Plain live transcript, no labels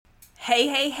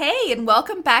Hey, and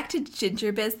welcome back to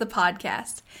Ginger Biz, the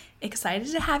podcast. Excited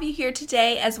to have you here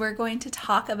today as we're going to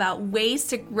talk about ways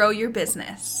to grow your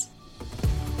business.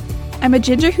 I'm a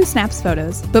ginger who snaps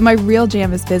photos, but my real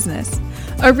jam is business.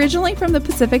 Originally from the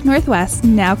Pacific Northwest,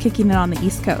 now kicking it on the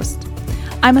East Coast.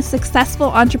 I'm a successful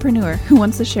entrepreneur who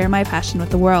wants to share my passion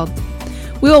with the world.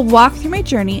 We will walk through my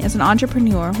journey as an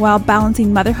entrepreneur while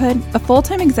balancing motherhood, a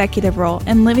full-time executive role,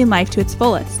 and living life to its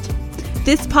fullest.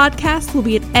 This podcast will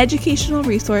be an educational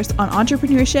resource on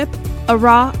entrepreneurship, a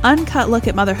raw, uncut look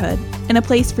at motherhood, and a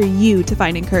place for you to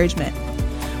find encouragement.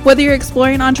 Whether you're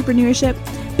exploring entrepreneurship,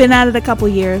 been at it a couple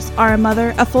years, are a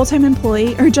mother, a full-time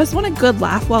employee, or just want a good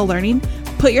laugh while learning,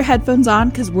 put your headphones on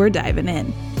because we're diving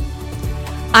in.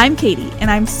 I'm Katie,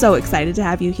 and I'm so excited to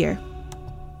have you here.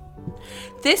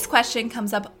 This question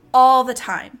comes up all the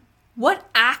time. What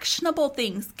actionable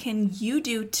things can you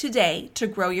do today to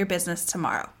grow your business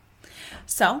tomorrow?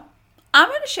 So, I'm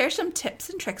going to share some tips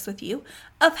and tricks with you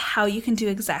of how you can do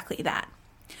exactly that.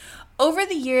 Over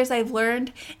the years, I've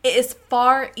learned it is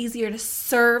far easier to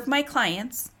serve my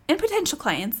clients and potential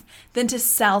clients than to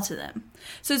sell to them.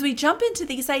 So as we jump into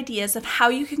these ideas of how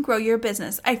you can grow your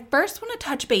business, I first want to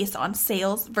touch base on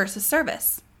sales versus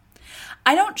service.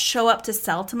 I don't show up to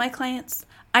sell to my clients.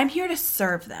 I'm here to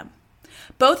serve them,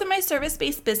 both in my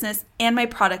service-based business and my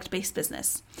product-based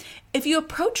business. If you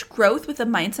approach growth with a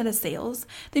mindset of sales,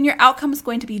 then your outcome is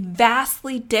going to be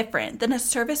vastly different than a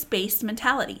service-based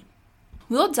mentality.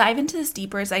 We'll dive into this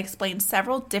deeper as I explain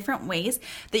several different ways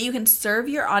that you can serve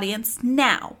your audience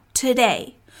now,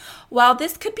 today. While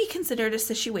this could be considered a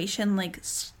situation like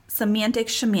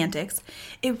semantics,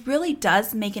 it really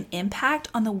does make an impact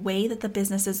on the way that the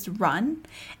business is run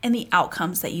and the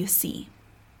outcomes that you see.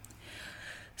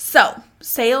 So,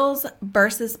 sales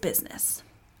versus business.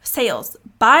 Sales,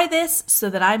 buy this so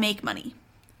that I make money.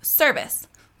 Service,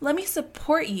 let me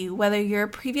support you whether you're a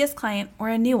previous client or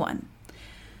a new one.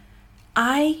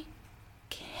 I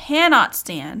cannot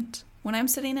stand when I'm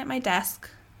sitting at my desk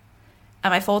at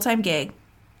my full-time gig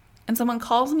and someone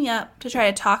calls me up to try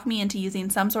to talk me into using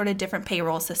some sort of different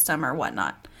payroll system or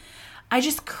whatnot. I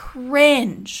just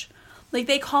cringe. Like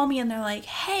they call me and they're like,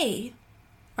 hey,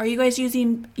 are you guys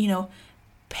using,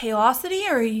 Paylocity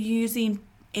or are you using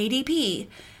ADP?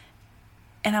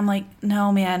 And I'm like,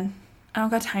 no, man, I don't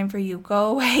got time for you. Go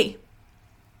away.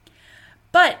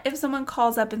 But if someone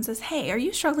calls up and says, hey, are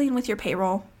you struggling with your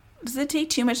payroll? Does it take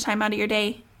too much time out of your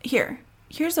day?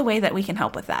 Here's a way that we can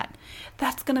help with that.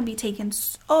 That's going to be taken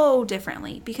so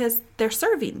differently because they're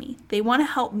serving me. They want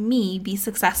to help me be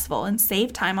successful and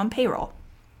save time on payroll.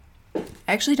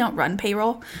 I actually don't run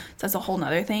payroll, so that's a whole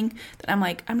nother thing that I'm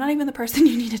like, I'm not even the person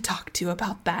you need to talk to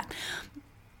about that.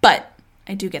 But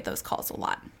I do get those calls a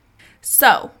lot.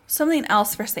 So, something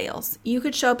else for sales. You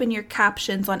could show up in your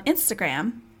captions on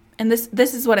Instagram, and this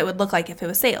is what it would look like if it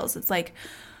was sales. It's like,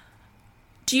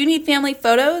 do you need family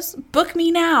photos? Book me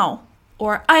now.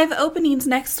 Or I have openings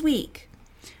next week.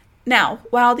 Now,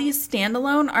 while these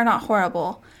standalone are not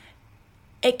horrible,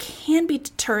 it can be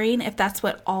deterring if that's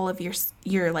what all of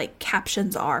your like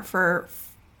captions are for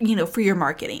your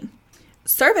marketing.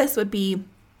 Service would be,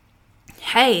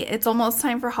 hey, it's almost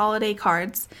time for holiday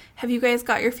cards. Have you guys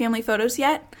got your family photos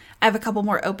yet? I have a couple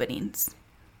more openings.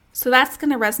 So that's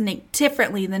going to resonate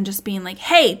differently than just being like,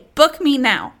 hey, book me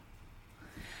now.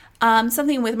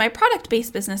 Something with my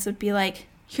product-based business would be like,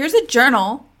 here's a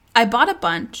journal. I bought a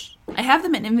bunch. I have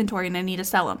them in inventory and I need to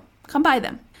sell them. Come buy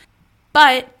them.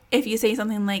 But if you say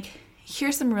something like,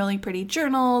 here's some really pretty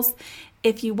journals.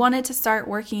 If you wanted to start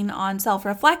working on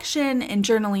self-reflection and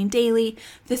journaling daily,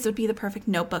 this would be the perfect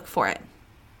notebook for it.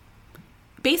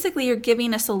 Basically, you're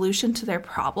giving a solution to their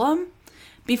problem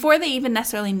before they even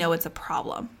necessarily know it's a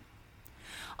problem.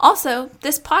 Also,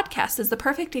 this podcast is the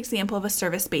perfect example of a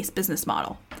service-based business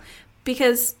model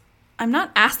because I'm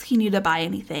not asking you to buy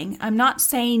anything. I'm not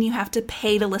saying you have to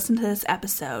pay to listen to this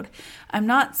episode. I'm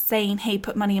not saying, hey,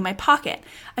 put money in my pocket.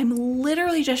 I'm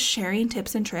literally just sharing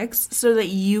tips and tricks so that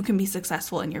you can be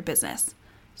successful in your business.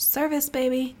 Service,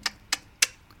 baby.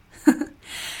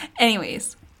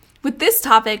 Anyways, with this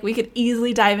topic, we could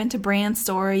easily dive into brand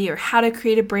story or how to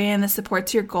create a brand that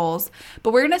supports your goals,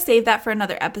 but we're going to save that for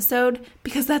another episode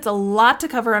because that's a lot to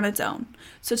cover on its own.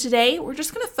 So today, we're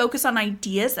just going to focus on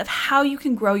ideas of how you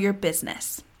can grow your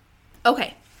business.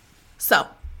 Okay, so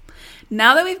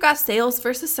now that we've got sales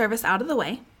versus service out of the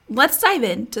way, let's dive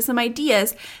into some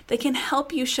ideas that can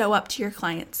help you show up to your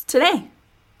clients today.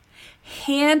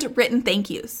 Handwritten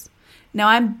thank yous. Now,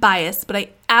 I'm biased, but I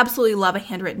absolutely love a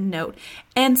handwritten note.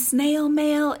 And snail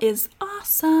mail is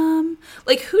awesome.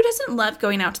 Like, who doesn't love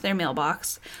going out to their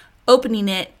mailbox, opening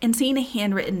it, and seeing a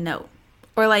handwritten note?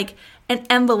 Or like an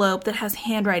envelope that has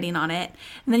handwriting on it,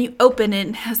 and then you open it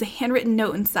and it has a handwritten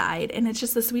note inside, and it's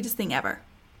just the sweetest thing ever.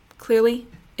 Clearly,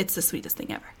 it's the sweetest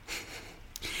thing ever.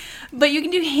 But you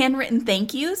can do handwritten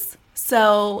thank yous.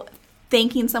 So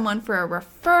thanking someone for a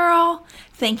referral,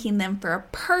 thanking them for a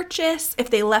purchase. If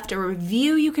they left a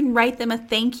review, you can write them a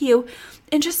thank you,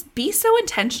 and just be so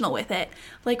intentional with it.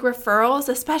 Like referrals,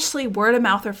 especially word of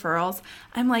mouth referrals,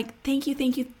 I'm like, thank you,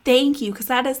 thank you, thank you, because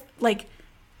that is like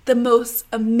the most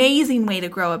amazing way to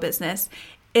grow a business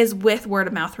is with word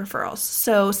of mouth referrals.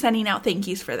 So sending out thank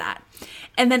yous for that.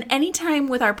 And then anytime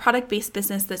with our product-based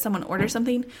business that someone orders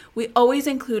something, we always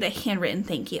include a handwritten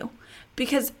thank you,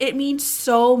 because it means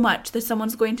so much that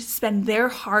someone's going to spend their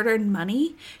hard-earned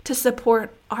money to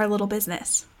support our little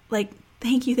business. Like,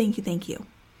 thank you, thank you, thank you.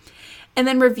 And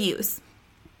then reviews.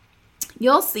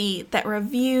 You'll see that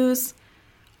reviews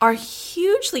are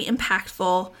hugely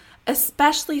impactful,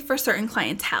 especially for certain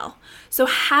clientele. So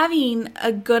having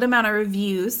a good amount of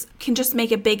reviews can just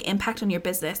make a big impact on your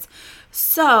business.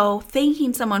 So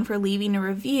thanking someone for leaving a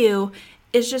review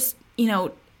is just,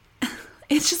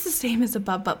 it's just the same as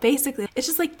above, but basically it's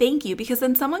just like thank you, because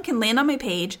then someone can land on my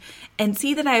page and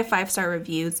see that I have 5-star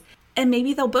reviews, and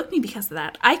maybe they'll book me because of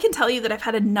that. I can tell you that I've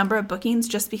had a number of bookings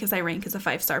just because I rank as a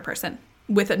 5-star person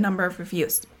with a number of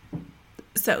reviews.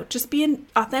 So just being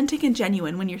authentic and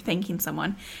genuine when you're thanking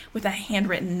someone with a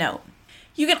handwritten note.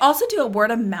 You can also do a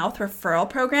word of mouth referral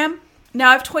program.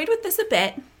 Now, I've toyed with this a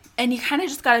bit, and you kind of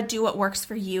just got to do what works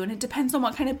for you. And it depends on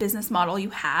what kind of business model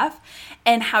you have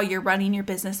and how you're running your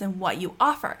business and what you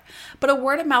offer. But a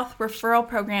word of mouth referral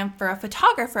program for a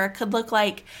photographer could look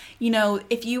like,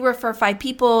 if you refer 5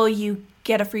 people, you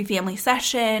get a free family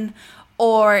session.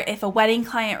 Or if a wedding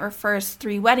client refers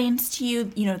 3 weddings to you,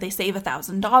 they save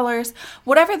 $1,000.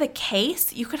 Whatever the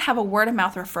case, you could have a word of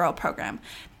mouth referral program.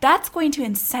 That's going to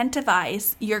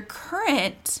incentivize your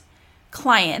current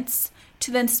clients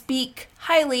to then speak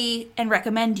highly and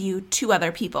recommend you to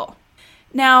other people.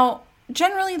 Now,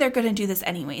 generally, they're going to do this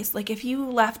anyways. Like if you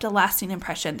left a lasting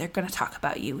impression, they're going to talk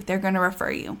about you. They're going to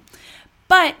refer you.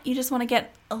 But you just want to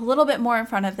get a little bit more in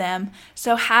front of them.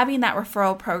 So having that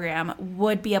referral program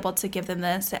would be able to give them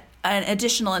an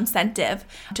additional incentive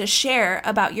to share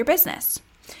about your business.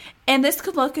 And this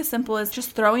could look as simple as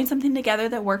just throwing something together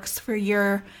that works for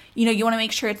your, you want to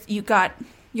make sure you got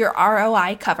your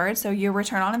ROI covered, so your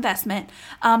return on investment.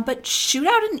 But shoot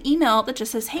out an email that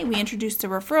just says, hey, we introduced a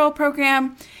referral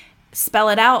program, spell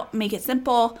it out, make it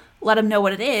simple, let them know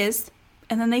what it is,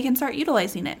 and then they can start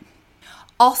utilizing it.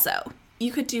 Also,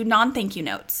 you could do non-thank you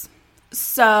notes.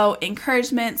 So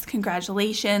encouragements,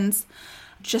 congratulations,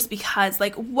 just because,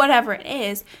 whatever it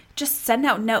is, just send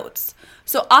out notes.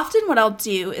 So often what I'll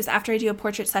do is after I do a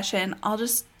portrait session, I'll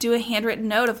just do a handwritten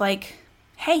note of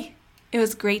hey, it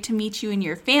was great to meet you and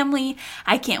your family.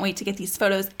 I can't wait to get these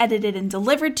photos edited and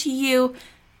delivered to you.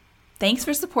 Thanks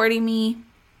for supporting me.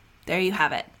 There you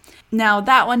have it. Now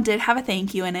that one did have a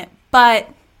thank you in it, but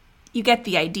you get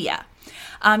the idea.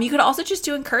 You could also just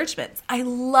do encouragements. I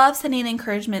love sending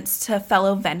encouragements to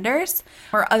fellow vendors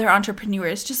or other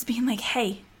entrepreneurs, just being like,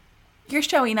 hey, you're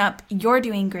showing up, you're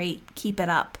doing great, keep it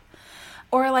up.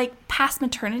 Or past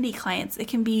maternity clients, it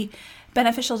can be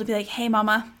beneficial to be like, hey,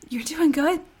 mama, you're doing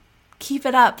good, keep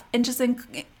it up. And just,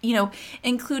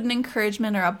 include an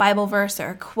encouragement or a Bible verse or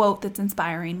a quote that's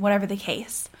inspiring, whatever the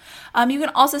case. You can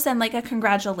also send a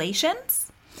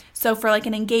congratulations. So for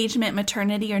an engagement,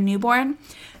 maternity, or newborn.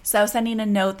 So sending a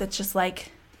note that's just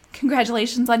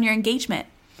congratulations on your engagement.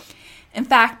 In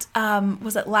fact,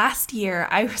 was it last year,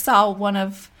 I saw one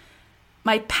of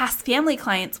my past family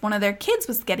clients, one of their kids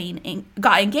got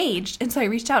engaged. And so I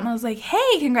reached out and I was like,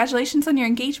 hey, congratulations on your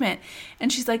engagement.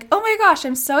 And she's like, oh my gosh,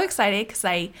 I'm so excited because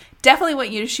I definitely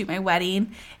want you to shoot my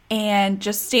wedding and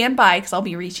just stand by because I'll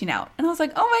be reaching out. And I was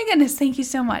like, oh my goodness, thank you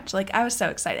so much. I was so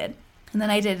excited. And then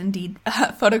I did indeed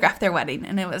photograph their wedding,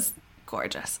 and it was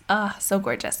gorgeous. So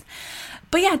gorgeous.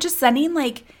 But yeah, just sending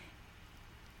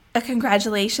a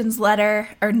congratulations letter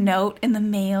or note in the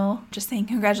mail, just saying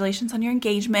congratulations on your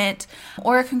engagement,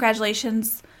 or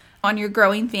congratulations on your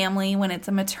growing family when it's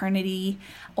a maternity,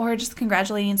 or just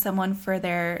congratulating someone for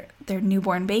their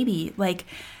newborn baby.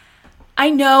 I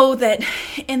know that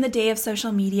in the day of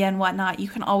social media and whatnot, you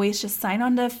can always just sign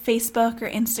on to Facebook or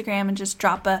Instagram and just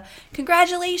drop a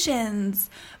congratulations.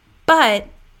 But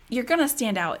you're going to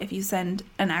stand out if you send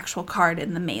an actual card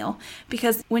in the mail,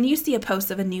 because when you see a post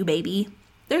of a new baby,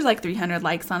 there's 300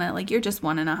 likes on it. You're just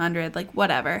 1 in 100,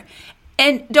 whatever.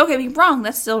 And don't get me wrong,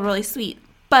 that's still really sweet.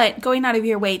 But going out of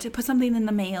your way to put something in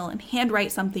the mail and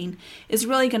handwrite something is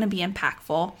really going to be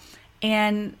impactful.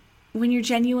 And when you're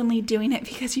genuinely doing it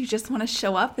because you just want to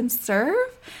show up and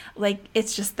serve, like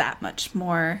it's just that much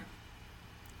more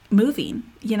moving,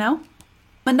 you know?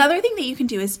 Another thing that you can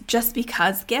do is just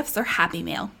because gifts or Happy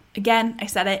Mail. Again, I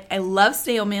said it, I love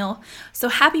snail mail. So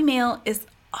Happy Mail is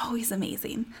always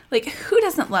amazing. Like, who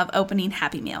doesn't love opening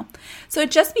Happy Mail? So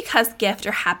just because gift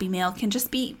or Happy Mail can just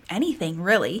be anything,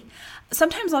 really.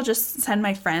 Sometimes I'll just send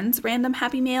my friends random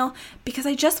Happy Mail because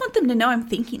I just want them to know I'm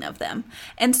thinking of them.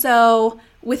 And so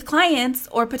with clients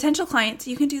or potential clients,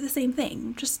 you can do the same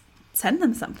thing. Just send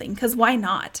them something, because why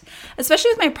not?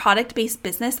 Especially with my product-based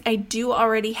business, I do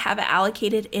already have it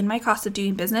allocated in my cost of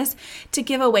doing business to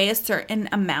give away a certain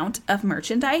amount of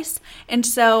merchandise. And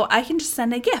so I can just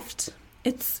send a gift.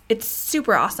 It's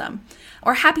super awesome.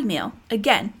 Or Happy Mail,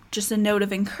 again, just a note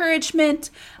of encouragement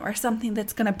or something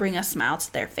that's going to bring a smile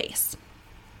to their face.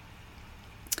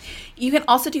 You can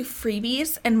also do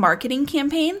freebies and marketing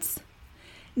campaigns.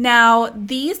 Now,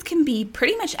 these can be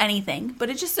pretty much anything, but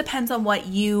it just depends on what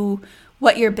your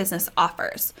business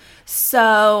offers.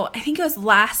 So I think it was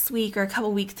last week or a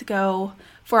couple weeks ago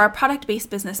for our product-based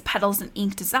business, Petals and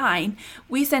Ink Design,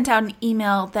 we sent out an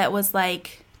email that was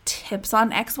like, tips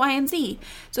on X, Y, and Z.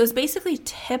 So it's basically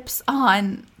tips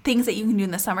on things that you can do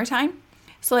in the summertime.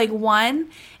 So like one,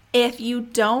 if you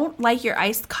don't like your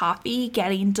iced coffee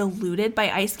getting diluted by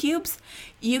ice cubes,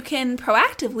 you can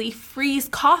proactively freeze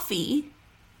coffee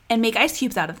and make ice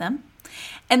cubes out of them,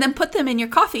 and then put them in your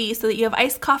coffee so that you have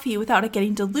iced coffee without it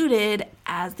getting diluted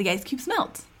as the ice cubes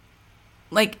melt.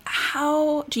 Like,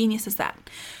 how genius is that?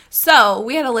 So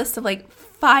we had a list of like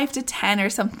 5 to 10 or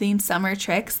something summer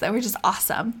tricks that were just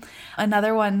awesome.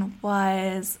 Another one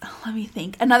was,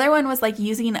 like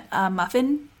using a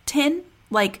muffin tin,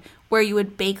 like where you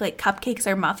would bake like cupcakes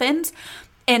or muffins,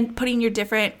 and putting your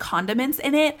different condiments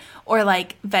in it, or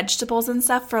like vegetables and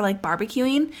stuff for like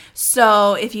barbecuing.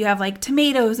 So if you have like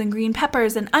tomatoes and green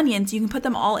peppers and onions, you can put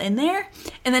them all in there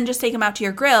and then just take them out to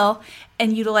your grill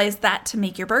and utilize that to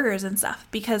make your burgers and stuff.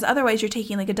 Because otherwise you're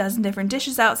taking like a dozen different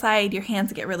dishes outside, your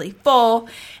hands get really full,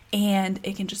 and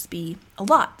it can just be a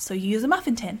lot. So you use a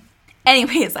muffin tin.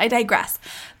 Anyways, I digress.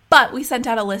 But we sent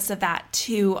out a list of that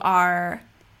to our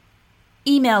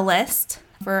email list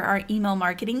for our email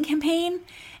marketing campaign,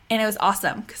 and it was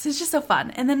awesome because it's just so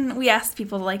fun. And then we asked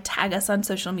people to like tag us on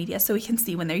social media so we can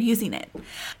see when they're using it.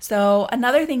 So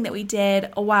another thing that we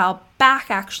did a while back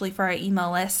actually for our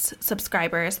email list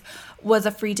subscribers was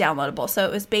a free downloadable. So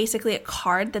it was basically a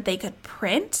card that they could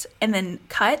print and then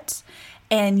cut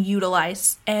and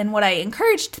utilize. And what I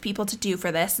encouraged people to do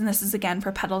for this, and this is again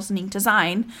for Petals and Ink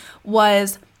Design,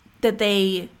 was that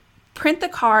they print the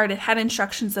card. It had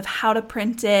instructions of how to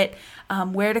print it,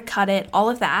 where to cut it, all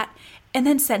of that, and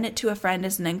then send it to a friend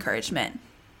as an encouragement.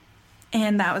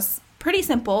 And that was pretty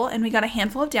simple, and we got a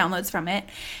handful of downloads from it.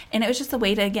 And it was just a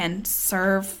way to, again,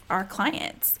 serve our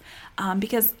clients,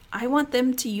 because I want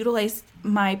them to utilize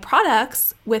my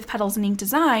products with Petals and Ink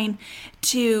Design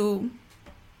to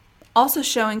also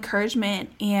show encouragement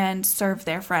and serve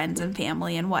their friends and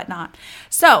family and whatnot.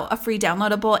 So a free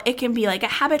downloadable, it can be like a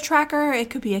habit tracker, it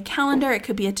could be a calendar, it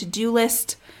could be a to-do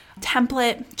list,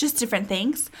 template, just different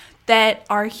things that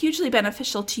are hugely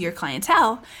beneficial to your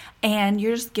clientele, and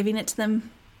you're just giving it to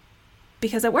them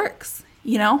because it works,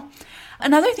 you know?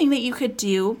 Another thing that you could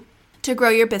do to grow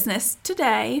your business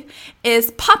today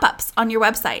is pop-ups on your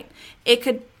website. It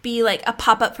could be like a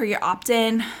pop-up for your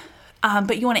opt-in,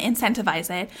 but you want to incentivize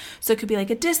it. So it could be like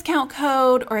a discount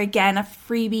code, or again, a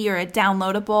freebie or a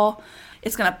downloadable.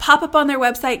 It's going to pop up on their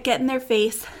website, get in their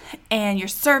face, and you're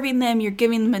serving them, you're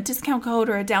giving them a discount code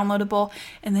or a downloadable,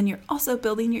 and then you're also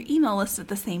building your email list at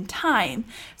the same time.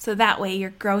 So that way you're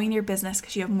growing your business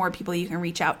because you have more people you can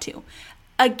reach out to.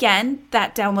 Again,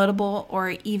 that downloadable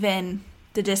or even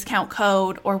the discount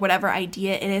code or whatever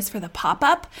idea it is for the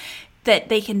pop-up that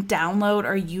they can download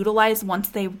or utilize once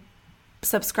they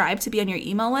subscribe to be on your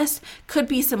email list could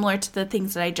be similar to the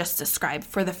things that I just described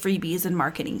for the freebies and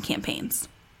marketing campaigns.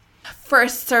 For a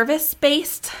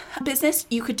service-based business,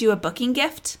 you could do a booking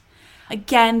gift.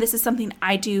 Again, this is something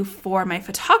I do for my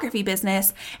photography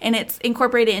business, and it's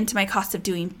incorporated into my cost of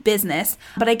doing business,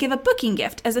 but I give a booking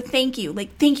gift as a thank you.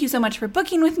 Like, thank you so much for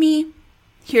booking with me.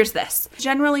 Here's this.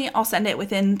 Generally, I'll send it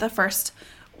within the first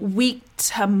week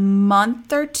to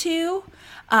month or two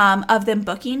of them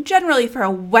booking. Generally for a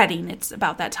wedding, it's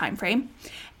about that time frame.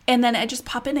 And then I just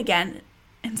pop in again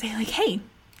and say like, hey,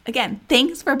 again,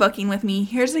 thanks for booking with me.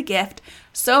 Here's a gift.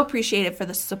 So appreciated for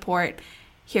the support.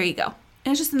 Here you go.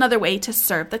 And it's just another way to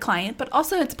serve the client, but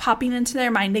also it's popping into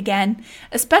their mind again,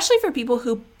 especially for people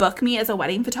who book me as a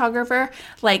wedding photographer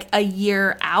like a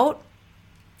year out.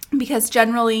 because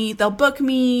generally they'll book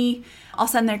me, I'll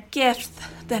send their gift,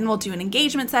 then we'll do an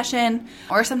engagement session,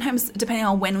 or sometimes depending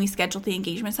on when we schedule the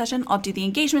engagement session, I'll do the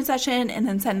engagement session and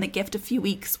then send the gift a few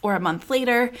weeks or a month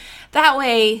later. That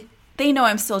way they know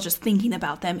I'm still just thinking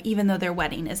about them even though their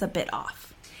wedding is a bit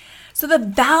off. So the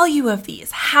value of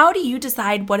these, how do you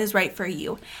decide what is right for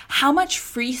you? How much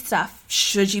free stuff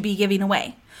should you be giving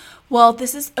away? Well,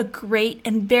 this is a great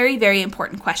and very, very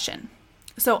important question.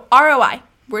 So ROI,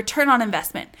 return on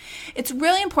investment. It's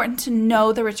really important to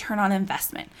know the return on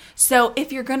investment. So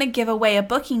if you're going to give away a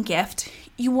booking gift,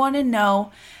 you want to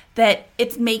know that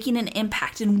it's making an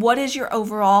impact and what is your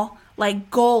overall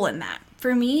goal in that.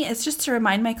 For me, it's just to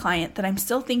remind my client that I'm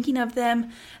still thinking of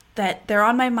them, that they're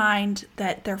on my mind,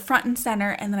 that they're front and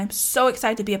center, and that I'm so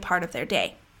excited to be a part of their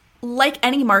day. Like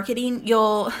any marketing,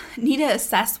 you'll need to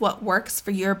assess what works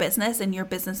for your business and your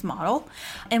business model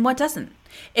and what doesn't.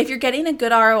 If you're getting a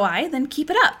good ROI, then keep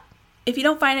it up. If you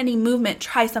don't find any movement,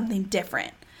 try something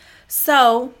different.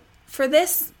 So for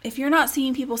this, if you're not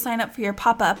seeing people sign up for your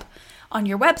pop-up on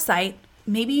your website,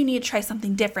 maybe you need to try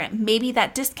something different. Maybe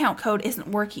that discount code isn't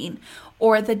working,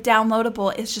 or the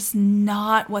downloadable is just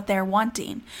not what they're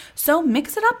wanting. So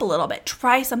mix it up a little bit.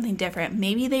 Try something different.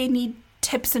 Maybe they need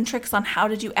tips and tricks on how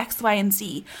to do X, Y, and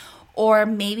Z, or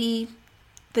maybe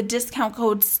the discount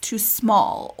code's too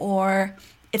small, or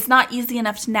it's not easy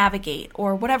enough to navigate,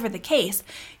 or whatever the case.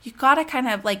 You gotta kind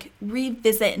of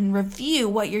revisit and review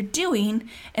what you're doing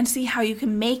and see how you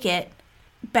can make it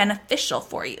beneficial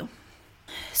for you.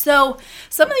 So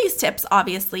some of these tips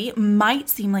obviously might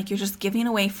seem like you're just giving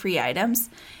away free items,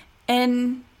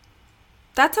 and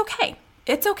that's okay.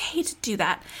 It's okay to do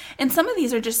that. And some of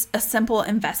these are just a simple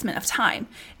investment of time.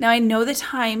 Now, I know the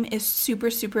time is super,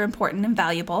 super important and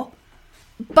valuable,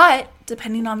 but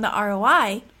depending on the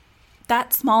ROI,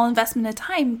 that small investment of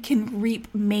time can reap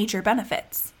major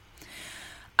benefits.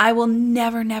 I will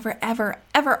never, never, ever,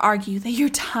 ever argue that your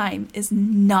time is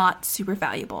not super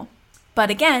valuable. But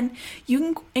again, you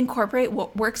can incorporate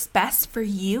what works best for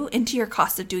you into your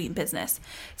cost of doing business.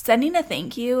 Sending a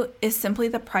thank you is simply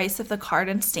the price of the card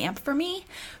and stamp for me,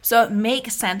 so it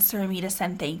makes sense for me to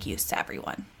send thank yous to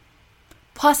everyone.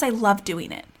 Plus, I love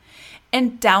doing it.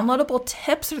 And downloadable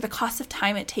tips are the cost of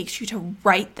time it takes you to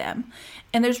write them.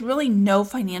 And there's really no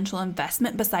financial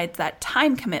investment besides that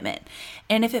time commitment.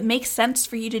 And if it makes sense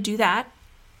for you to do that,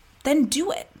 then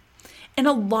do it. And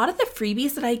a lot of the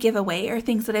freebies that I give away are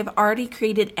things that I've already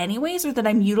created anyways, or that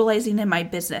I'm utilizing in my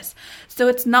business. So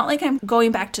it's not like I'm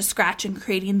going back to scratch and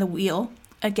creating the wheel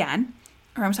again,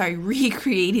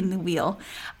 recreating the wheel.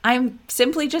 I'm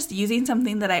simply just using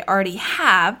something that I already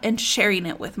have and sharing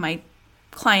it with my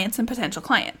clients and potential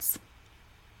clients.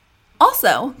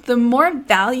 Also, the more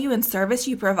value and service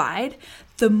you provide,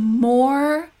 the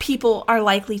more people are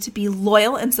likely to be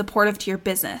loyal and supportive to your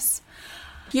business.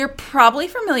 You're probably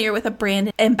familiar with a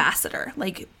brand ambassador,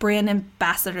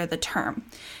 the term.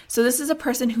 So this is a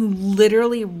person who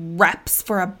literally reps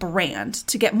for a brand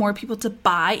to get more people to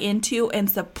buy into and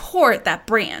support that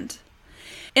brand.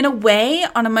 In a way,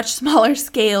 on a much smaller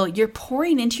scale, you're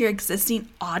pouring into your existing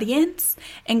audience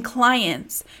and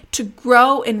clients to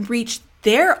grow and reach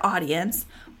their audience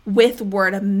with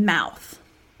word of mouth.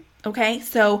 Okay,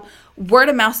 so word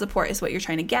of mouth support is what you're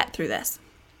trying to get through this.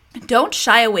 Don't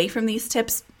shy away from these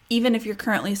tips, even if you're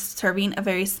currently serving a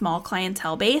very small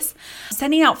clientele base.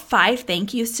 Sending out 5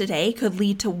 thank yous today could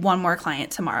lead to 1 more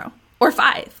client tomorrow, or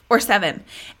 5, or 7.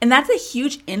 And that's a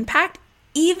huge impact,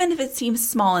 even if it seems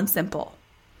small and simple.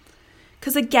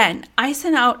 Because again, I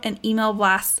sent out an email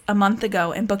blast a month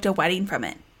ago and booked a wedding from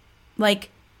it.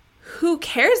 Who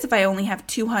cares if I only have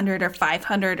 200 or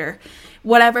 500 or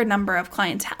whatever number of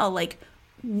clientele?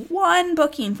 1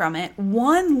 booking from it,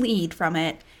 1 lead from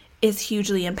it is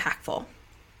hugely impactful.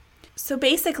 So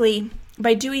basically,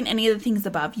 by doing any of the things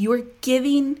above, you are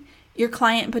giving your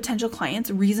client and potential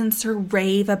clients reasons to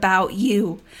rave about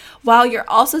you, while you're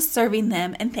also serving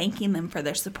them and thanking them for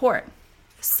their support.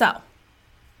 So,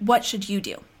 what should you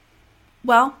do?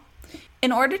 Well,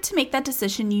 in order to make that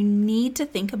decision, you need to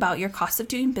think about your cost of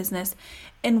doing business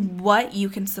and what you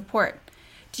can support.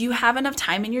 Do you have enough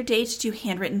time in your day to do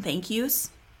handwritten thank yous?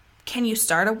 Can you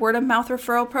start a word of mouth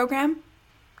referral program?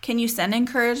 Can you send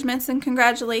encouragements and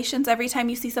congratulations every time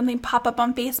you see something pop up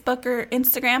on Facebook or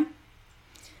Instagram?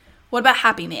 What about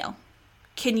Happy Mail?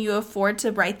 Can you afford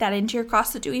to write that into your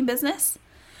cost of doing business?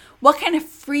 What kind of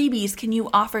freebies can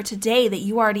you offer today that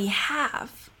you already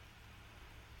have?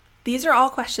 These are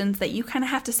all questions that you kind of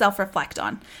have to self-reflect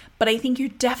on, but I think you're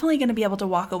definitely going to be able to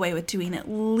walk away with doing at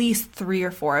least 3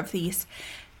 or 4 of these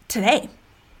today,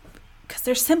 because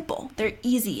they're simple, they're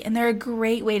easy, and they're a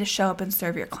great way to show up and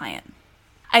serve your client.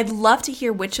 I'd love to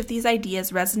hear which of these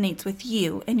ideas resonates with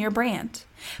you and your brand.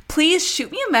 Please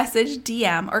shoot me a message,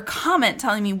 DM, or comment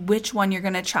telling me which one you're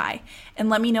going to try, and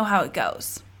let me know how it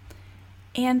goes.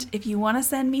 And if you want to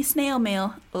send me snail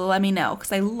mail, let me know,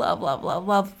 because I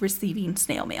love receiving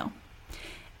snail mail.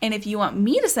 And if you want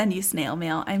me to send you snail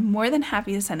mail, I'm more than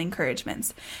happy to send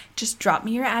encouragements. Just drop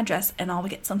me your address and I'll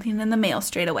get something in the mail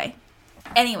straight away.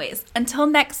 Anyways, until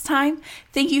next time,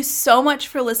 thank you so much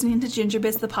for listening to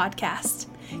GingerBiz the podcast.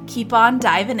 Keep on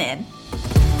diving in.